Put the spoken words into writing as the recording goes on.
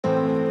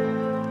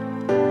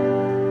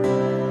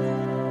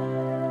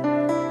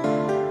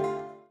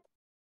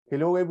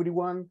Hello,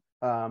 everyone.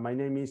 My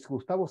name is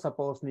Gustavo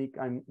Saposnik.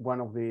 I'm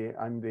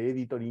the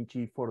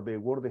editor-in-chief for the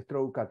World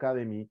Stroke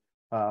Academy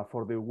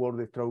for the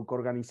World Stroke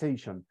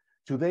Organization.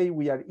 Today,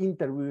 we are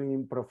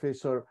interviewing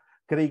Professor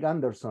Craig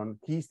Anderson.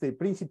 He's the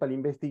principal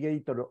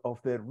investigator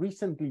of the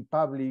recently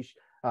published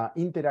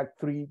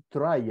INTERACT-3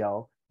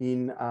 trial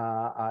in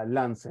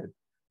Lancet.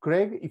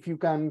 Craig, if you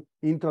can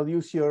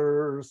introduce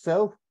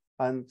yourself,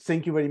 and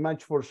thank you very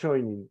much for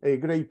joining. A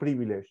great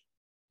privilege.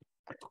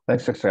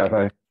 Thanks,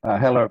 Gustavo.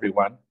 Hello,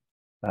 everyone.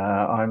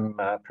 I'm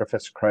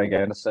Professor Craig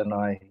Anderson.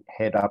 I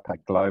head up a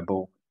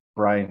global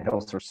brain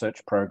health research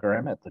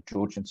program at the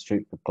George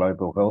Institute for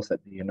Global Health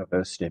at the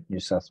University of New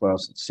South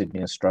Wales in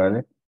Sydney,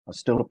 Australia. I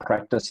still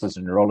practice as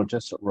a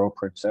neurologist at Royal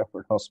Prince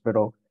Alfred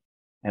Hospital.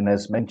 And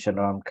as mentioned,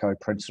 I'm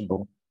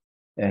co-principal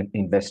and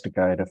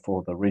investigator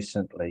for the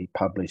recently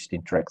published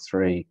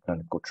INTERACT-3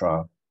 clinical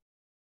trial.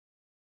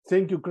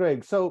 Thank you,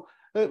 Craig. So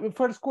the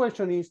first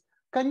question is,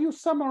 can you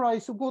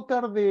summarize what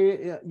are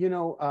the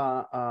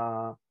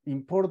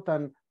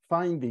important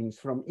findings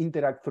from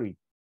INTERACT-3?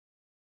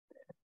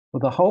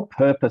 Well, the whole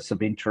purpose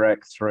of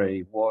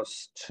INTERACT-3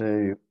 was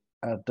to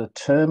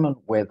determine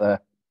whether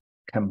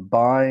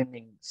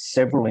combining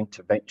several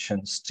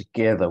interventions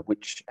together,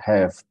 which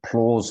have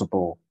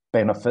plausible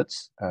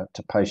benefits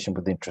to patients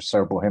with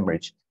intracerebral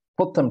hemorrhage,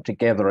 put them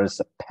together as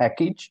a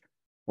package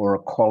or a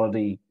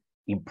quality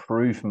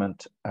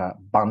improvement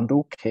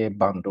care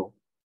bundle,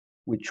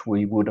 which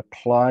we would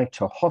apply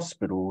to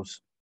hospitals,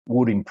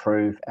 would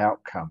improve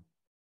outcome.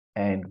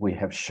 And we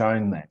have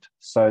shown that.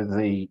 So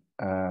the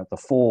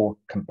four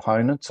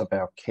components of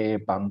our care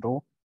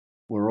bundle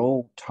were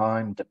all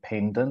time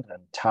dependent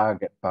and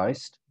target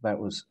based. That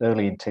was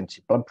early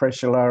intensive blood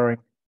pressure lowering,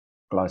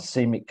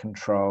 glycemic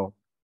control,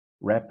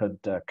 rapid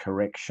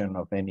correction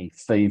of any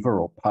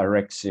fever or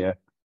pyrexia,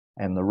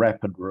 and the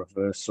rapid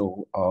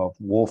reversal of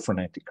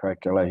warfarin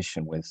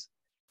anticoagulation with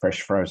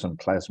fresh frozen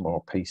plasma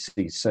or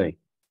PCC.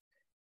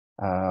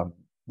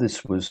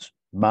 This was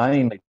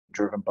mainly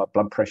driven by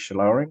blood pressure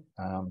lowering,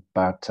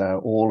 but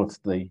all of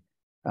the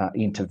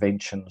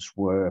interventions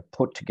were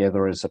put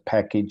together as a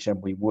package,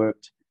 and we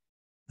worked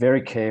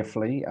very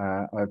carefully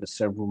over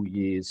several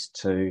years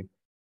to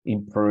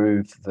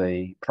improve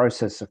the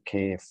process of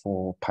care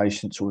for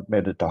patients who were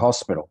admitted to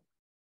hospital.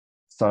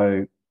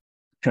 So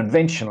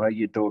conventionally,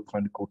 you do a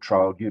clinical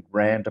trial, you'd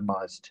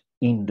randomized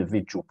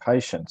individual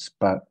patients,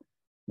 but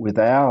with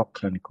our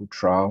clinical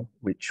trial,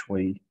 which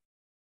the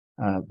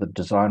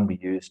design we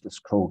used is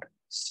called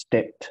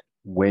stepped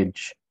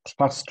wedge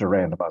cluster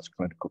randomized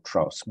clinical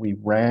trials. We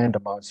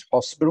randomize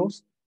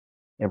hospitals.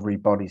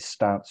 Everybody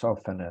starts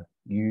off in a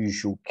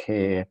usual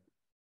care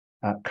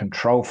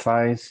control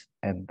phase,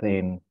 and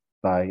then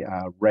they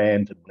are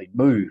randomly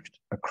moved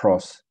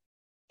across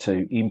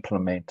to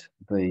implement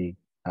the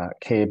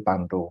care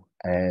bundle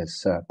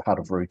as part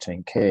of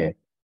routine care.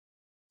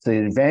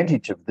 The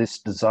advantage of this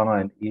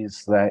design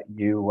is that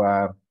you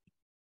are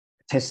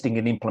testing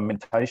an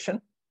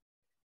implementation,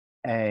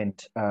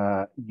 and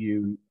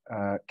you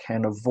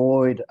can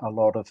avoid a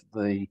lot of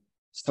the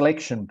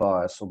selection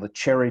bias or the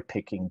cherry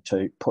picking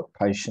to put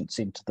patients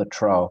into the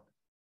trial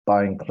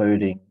by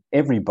including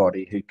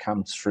everybody who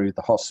comes through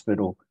the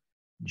hospital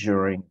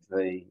during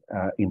the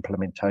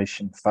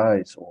implementation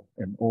phase or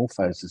in all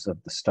phases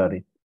of the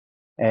study.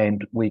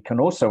 And we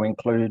can also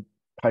include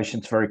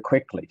patients very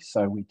quickly.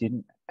 So we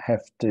didn't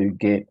have to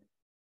get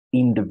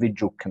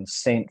individual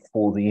consent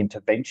for the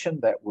intervention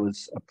that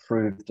was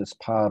approved as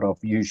part of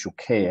usual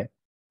care.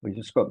 We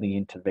just got the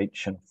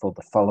intervention for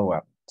the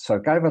follow-up. So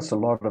it gave us a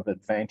lot of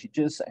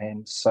advantages.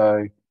 And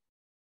so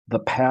the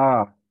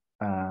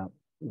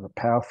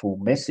powerful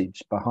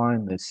message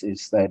behind this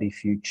is that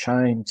if you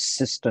change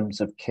systems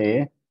of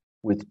care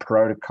with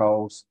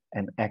protocols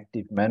and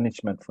active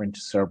management for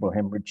intracerebral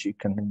hemorrhage, you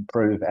can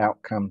improve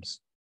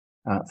outcomes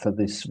for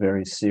this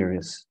very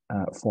serious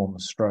form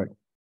of stroke.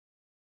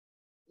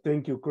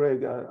 Thank you,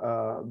 Craig.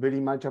 Very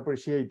much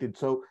appreciated.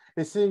 So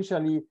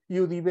essentially,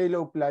 you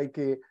develop like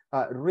a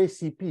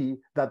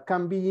recipe that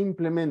can be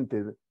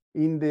implemented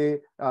in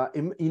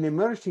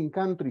emerging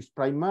countries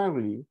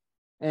primarily,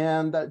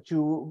 and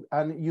you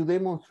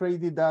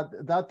demonstrated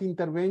that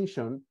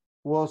intervention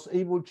was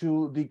able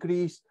to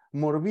decrease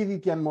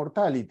morbidity and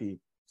mortality.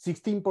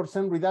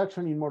 16%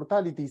 reduction in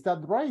mortality. Is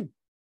that right?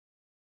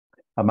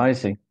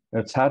 Amazing.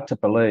 It's hard to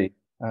believe.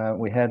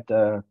 We had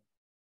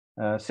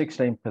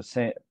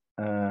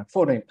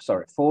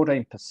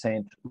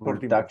 14%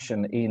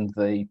 reduction in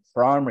the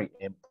primary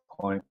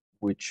endpoint,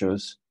 which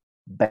was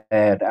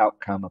bad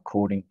outcome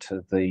according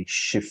to the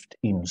shift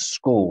in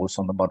scores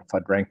on the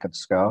modified Rankin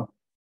scale.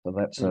 So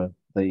that's the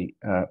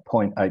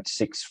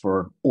 0.86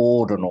 for an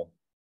ordinal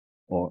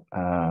or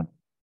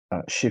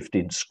shift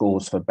in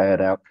scores for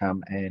bad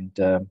outcome, and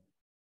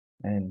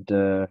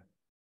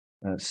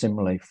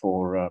similarly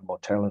for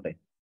mortality.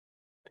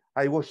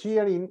 I was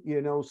sharing,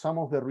 some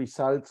of the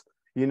results,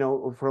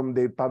 from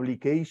the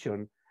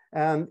publication.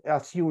 And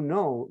as you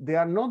know, there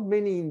are not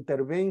many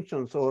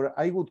interventions, or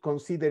I would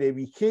consider a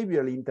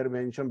behavioral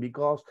intervention,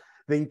 because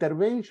the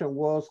intervention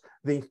was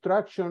the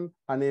instruction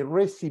and a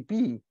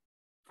recipe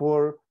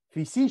for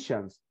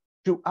physicians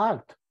to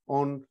act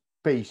on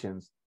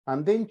patients,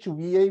 and then to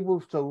be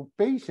able so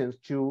patients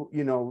to,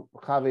 you know,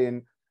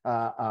 having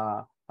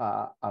a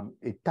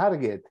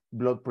target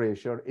blood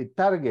pressure, a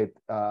target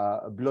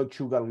blood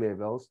sugar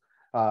levels,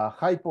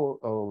 hypo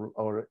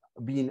or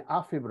being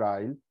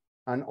afebrile,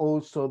 and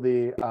also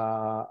the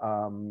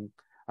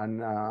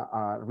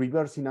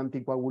reversing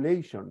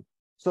anticoagulation.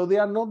 So there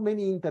are not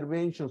many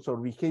interventions or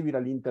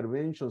behavioral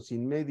interventions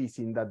in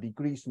medicine that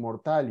decrease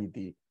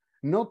mortality.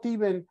 Not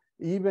even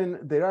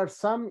there are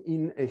some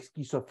in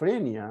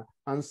schizophrenia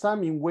and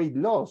some in weight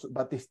loss,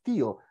 but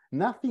still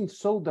nothing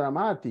so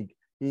dramatic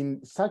in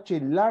such a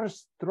large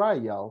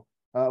trial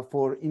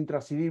for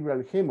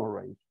intracerebral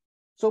hemorrhage.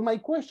 So my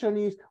question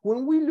is,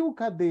 when we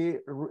look at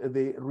the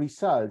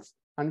results,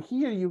 and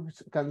here you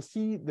can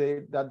see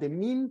that the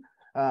mean,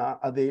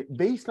 the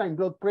baseline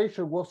blood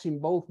pressure was in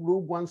both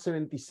group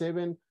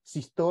 177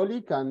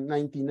 systolic and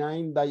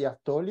 99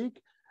 diastolic.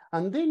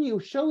 And then you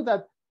show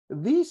that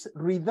this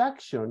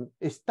reduction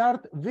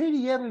start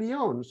very early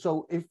on.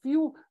 So a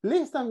few,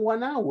 less than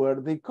 1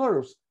 hour, the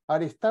curves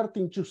are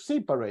starting to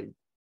separate.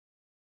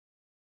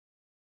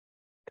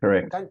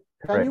 Correct.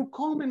 Can you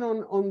comment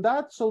on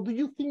that? So do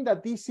you think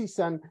that this is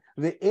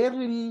the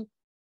early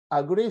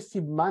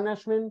aggressive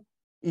management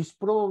is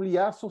probably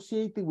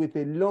associated with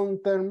the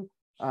long-term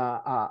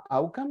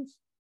outcomes?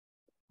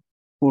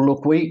 Well,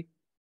 look, we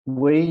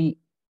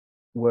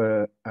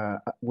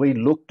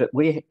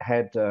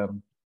had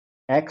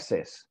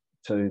access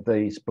to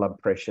these blood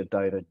pressure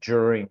data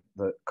during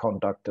the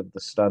conduct of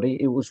the study.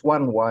 It was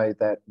one way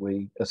that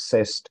we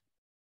assessed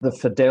the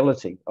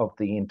fidelity of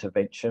the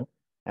intervention,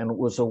 and it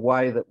was a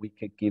way that we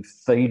could give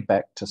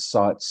feedback to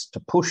sites to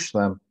push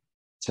them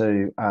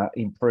to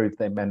improve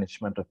their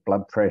management of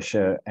blood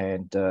pressure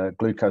and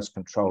glucose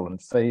control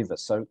and fever.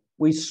 So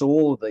we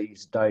saw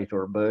these data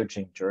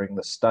emerging during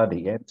the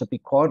study, and to be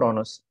quite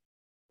honest,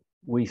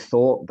 we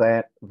thought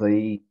that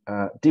the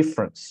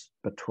difference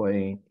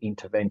between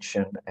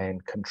intervention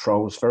and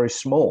control was very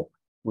small.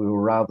 We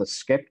were rather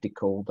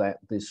skeptical that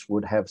this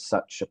would have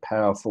such a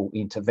powerful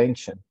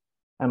intervention.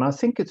 And I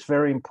think it's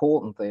very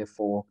important,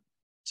 therefore,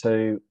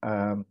 to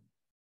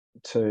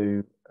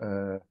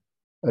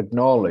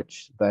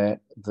acknowledge that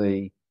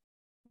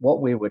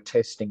what we were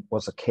testing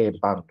was a care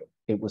bundle.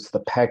 It was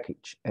the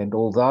package. And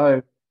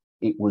although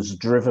it was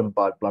driven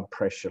by blood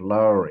pressure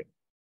lowering,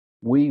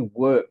 we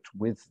worked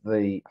with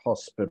the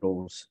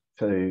hospitals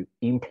to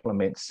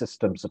implement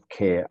systems of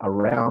care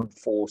around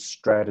 4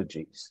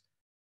 strategies.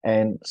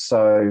 And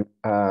so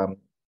the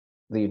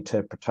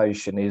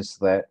interpretation is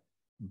that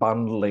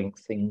bundling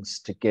things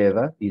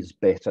together is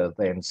better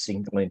than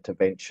single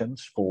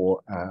interventions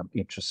for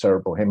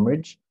intracerebral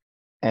hemorrhage,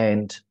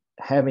 and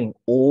having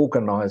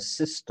organized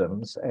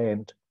systems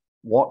and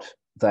what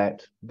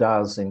that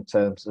does in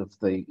terms of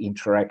the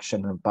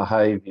interaction and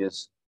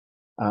behaviors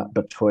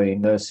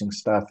between nursing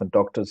staff and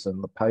doctors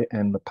and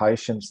the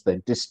patients, their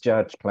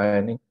discharge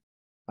planning.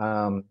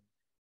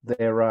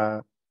 There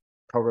are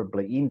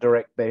probably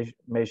indirect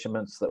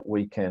measurements that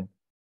we can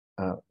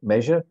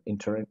measure,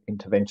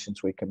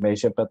 interventions we can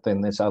measure, but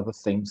then there's other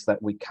things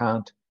that we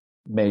can't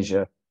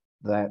measure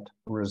that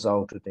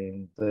resulted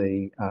in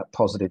the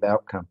positive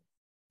outcome.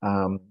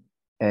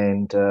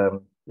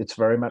 It's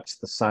very much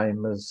the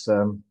same as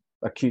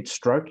acute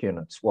stroke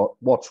units. What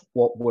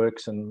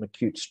works in an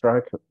acute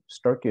stroke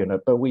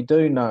unit, but we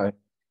do know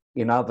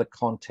in other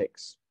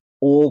contexts,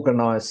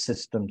 organized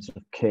systems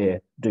of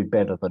care do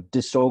better than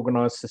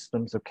disorganized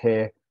systems of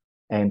care,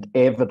 and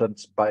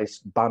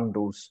evidence-based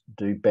bundles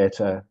do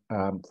better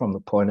from the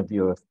point of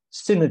view of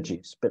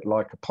synergies, a bit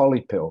like a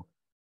polypill.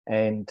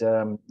 And,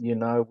 you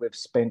know, we've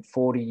spent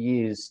 40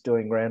 years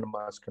doing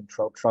randomized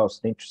controlled trials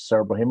in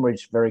intracerebral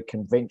hemorrhage very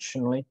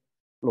conventionally,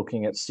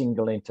 looking at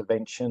single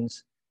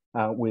interventions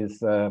with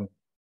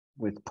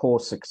poor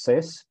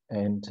success.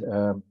 And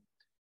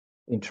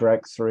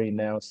Interact3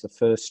 now is the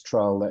first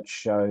trial that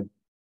showed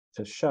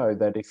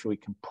that if we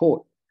can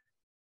put,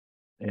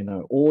 you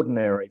know,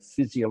 ordinary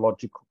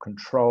physiological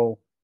control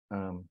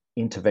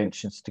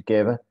interventions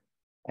together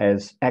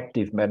as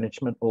active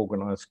management,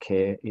 organized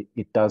care,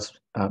 it does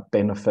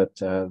benefit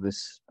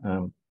this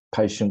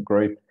patient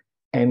group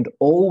and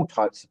all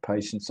types of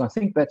patients. I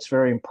think that's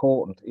very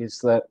important, is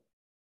that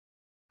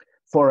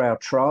for our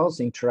trials,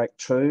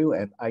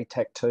 Interact2 and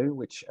ATAC2,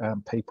 which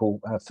people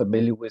are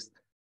familiar with,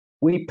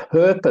 we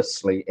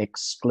purposely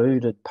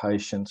excluded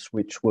patients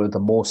which were the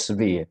more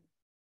severe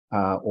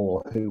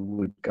or who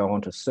would go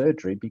on to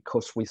surgery,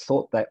 because we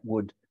thought that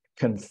would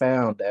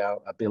confound our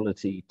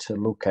ability to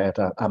look at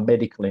a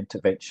medical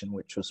intervention,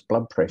 which was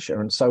blood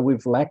pressure. And so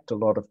we've lacked a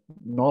lot of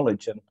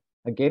knowledge. And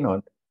again, I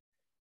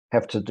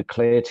have to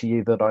declare to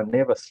you that I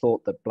never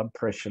thought that blood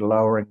pressure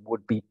lowering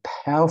would be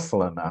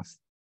powerful enough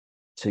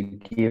to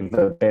give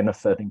a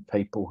benefit in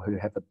people who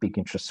have a big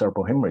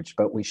intracerebral hemorrhage.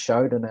 But we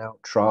showed in our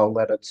trial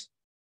that it's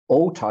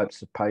all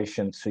types of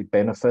patients who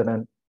benefit,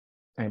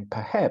 and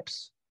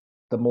perhaps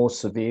the more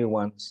severe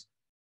ones,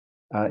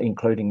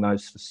 including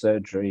those for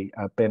surgery,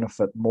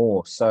 benefit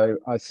more. So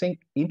I think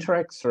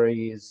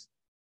Interact3 is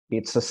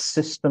it's a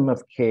system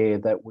of care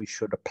that we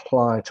should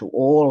apply to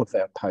all of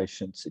our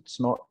patients. It's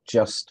not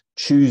just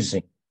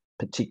choosing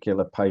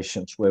particular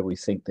patients where we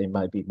think there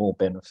may be more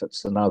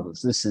benefits than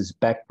others. This is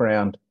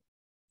background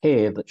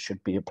care that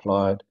should be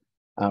applied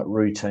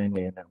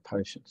routinely in our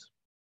patients.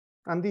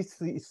 And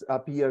this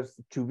appears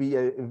to be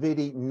a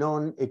very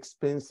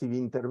non-expensive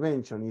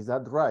intervention. Is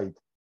that right?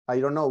 I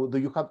don't know. Do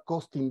you have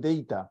costing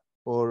data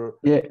or?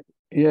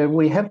 Yeah,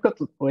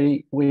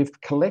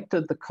 we've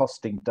collected the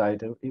costing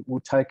data. It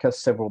will take us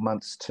several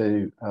months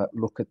to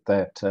look at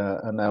that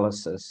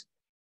analysis.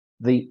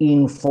 The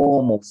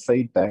informal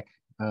feedback,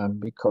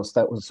 because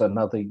that was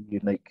another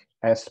unique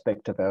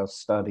aspect of our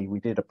study. We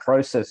did a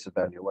process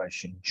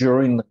evaluation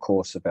during the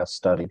course of our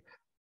study,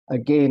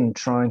 again,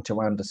 trying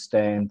to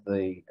understand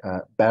the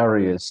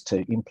barriers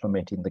to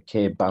implementing the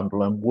care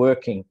bundle and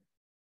working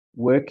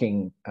with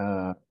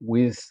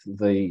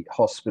the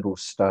hospital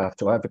staff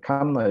to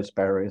overcome those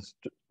barriers,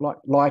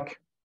 like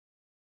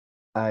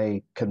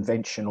a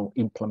conventional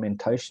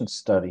implementation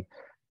study,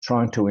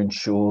 trying to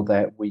ensure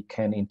that we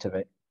can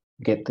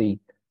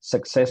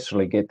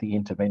successfully get the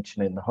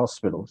intervention in the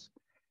hospitals.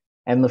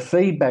 And the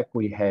feedback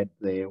we had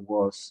there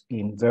was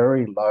in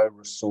very low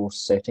resource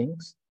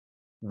settings,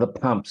 the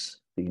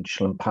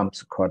insulin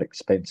pumps are quite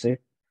expensive.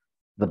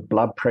 The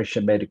blood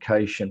pressure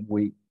medication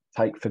we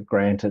take for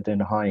granted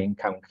in a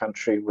high-income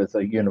country with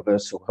a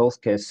universal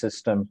healthcare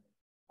system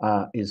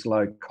is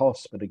low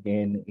cost, but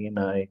again, in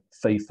a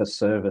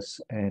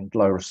fee-for-service and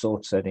low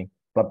resource setting,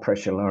 blood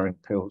pressure lowering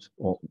pills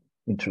or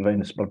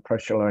intravenous blood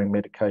pressure lowering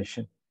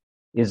medication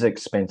is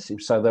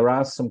expensive. So there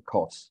are some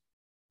costs,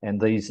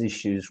 and these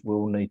issues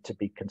will need to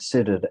be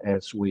considered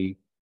as we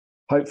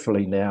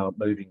hopefully now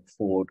moving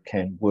forward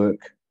can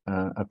work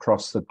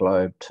across the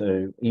globe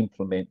to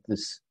implement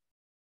this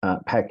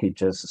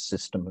package as a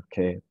system of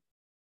care.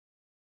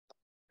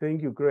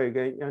 Thank you, Craig.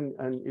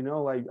 And you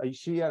know, I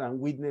share and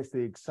witness the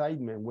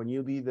excitement when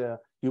you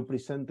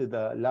presented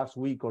last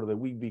week or the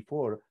week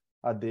before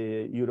at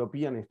the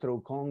European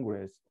Stroke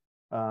Congress.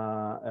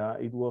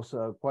 It was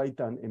quite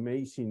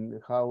amazing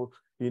how,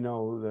 you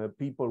know, the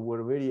people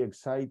were very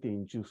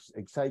excited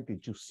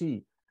to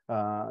see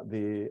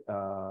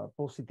the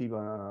positive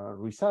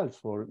results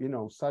for, you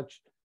know,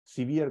 such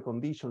severe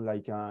condition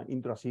like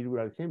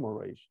intracerebral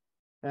hemorrhage.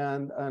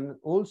 And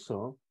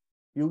also,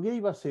 you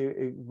gave us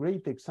a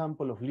great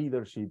example of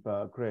leadership,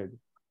 Craig.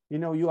 You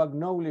know, you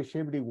acknowledge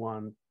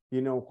everyone,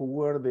 you know, who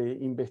were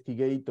the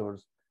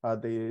investigators,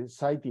 the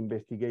site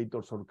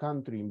investigators or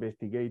country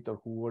investigators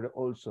who were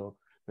also,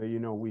 you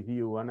know, with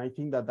you. And I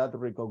think that that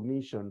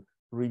recognition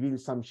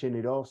reveals some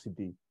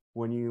generosity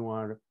when you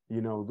are,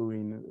 you know,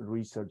 doing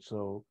research.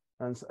 So,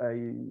 and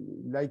I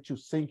like to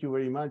thank you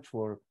very much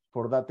for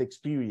that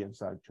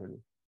experience, actually.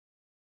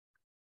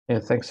 Yeah,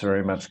 thanks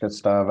very much,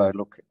 Gustavo.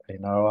 Look, you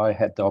know, I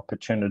had the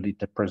opportunity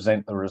to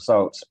present the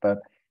results, but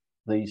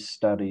these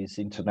studies,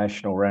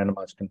 international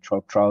randomized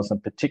controlled trials,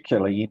 and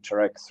particularly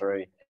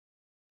INTERACT-3, it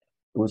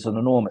was an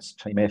enormous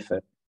team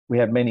effort. We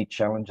had many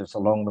challenges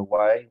along the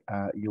way.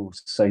 You'll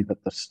see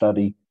that the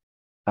study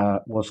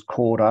was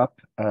caught up,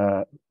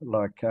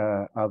 like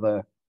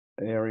other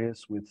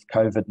areas, with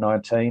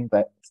COVID-19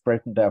 that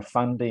threatened our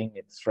funding.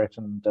 It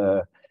threatened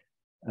the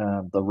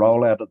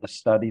rollout of the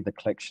study, the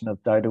collection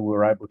of data. We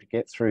were able to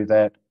get through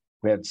that.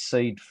 We had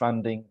seed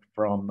funding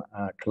from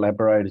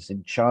collaborators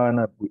in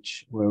China,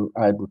 which were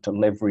able to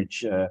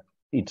leverage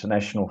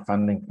international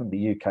funding from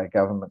the UK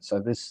government. So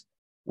this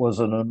was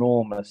an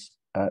enormous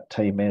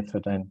team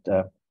effort,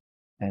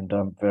 and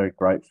I'm very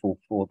grateful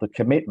for the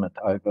commitment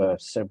over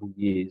several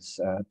years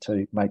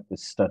to make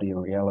this study a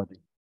reality.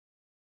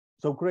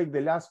 So, Craig,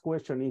 the last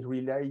question is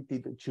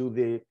related to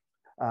the,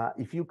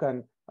 if you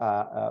can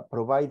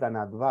provide an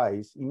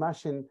advice.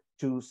 Imagine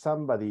to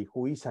somebody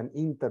who is an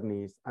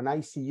internist, an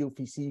ICU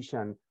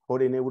physician,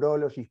 or a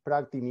neurologist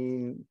practicing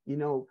in, you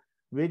know,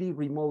 very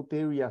remote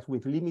areas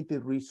with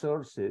limited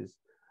resources.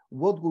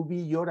 What would be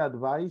your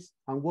advice,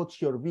 and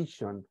what's your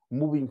vision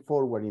moving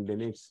forward in the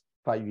next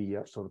 5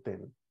 years or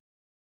 10?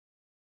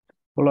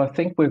 Well, I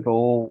think we've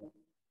all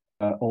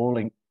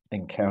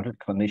encountered,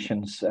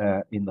 clinicians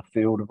in the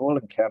field have all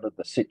encountered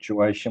the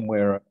situation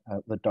where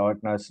the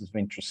diagnosis of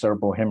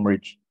intracerebral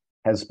hemorrhage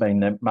has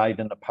been made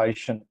in a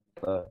patient,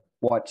 the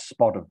white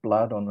spot of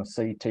blood on a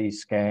CT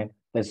scan.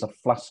 There's a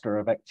fluster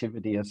of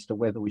activity as to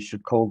whether we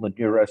should call the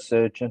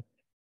neurosurgeon.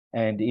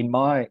 And in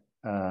my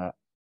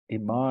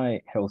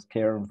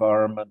healthcare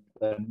environment,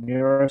 the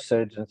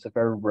neurosurgeons are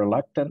very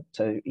reluctant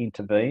to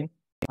intervene,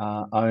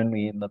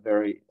 only in the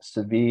very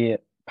severe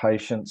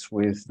patients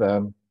with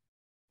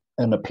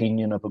an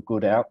opinion of a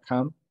good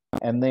outcome.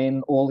 And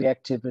then all the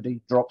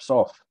activity drops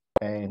off,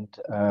 and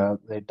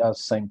there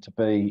does seem to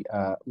be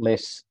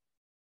less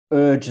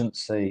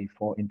urgency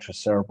for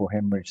intracerebral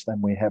hemorrhage than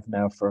we have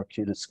now for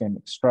acute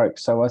ischemic stroke.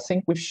 So I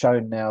think we've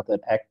shown now that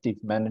active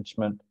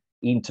management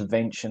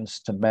interventions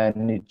to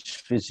manage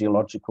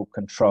physiological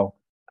control,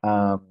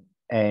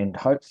 and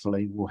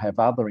hopefully we'll have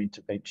other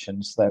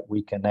interventions that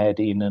we can add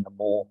in a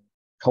more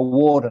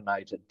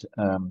coordinated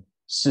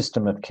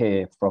system of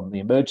care from the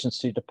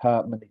emergency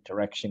department,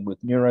 interaction with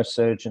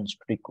neurosurgeons,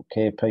 critical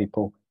care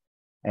people,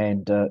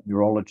 and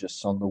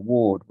neurologists on the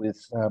ward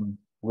with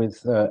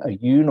a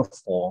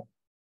uniform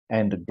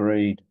and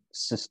agreed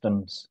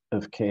systems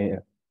of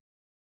care.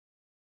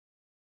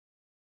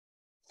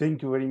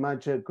 Thank you very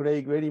much,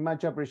 Craig. Very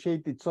much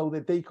appreciated. So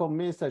the take-home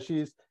message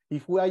is,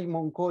 if I'm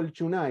on call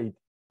tonight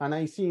and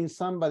I see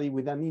somebody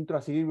with an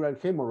intracerebral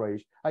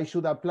hemorrhage, I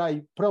should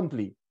apply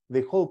promptly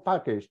the whole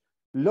package,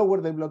 lower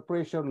the blood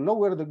pressure,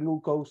 lower the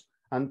glucose,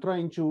 and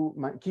trying to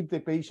keep the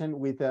patient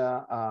with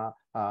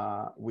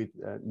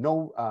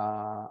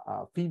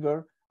no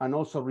fever, and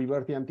also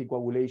revert the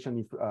anticoagulation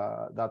if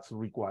that's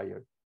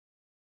required.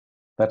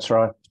 That's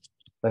right.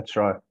 That's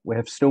right. We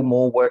have still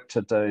more work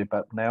to do,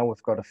 but now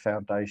we've got a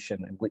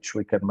foundation in which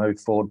we can move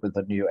forward with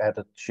a new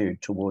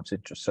attitude towards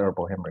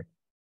intracerebral hemorrhage.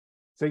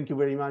 Thank you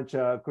very much,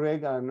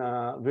 Craig, and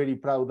very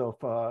proud of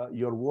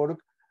your work,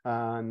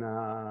 and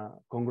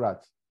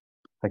congrats.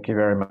 Thank you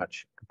very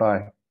much.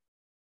 Goodbye.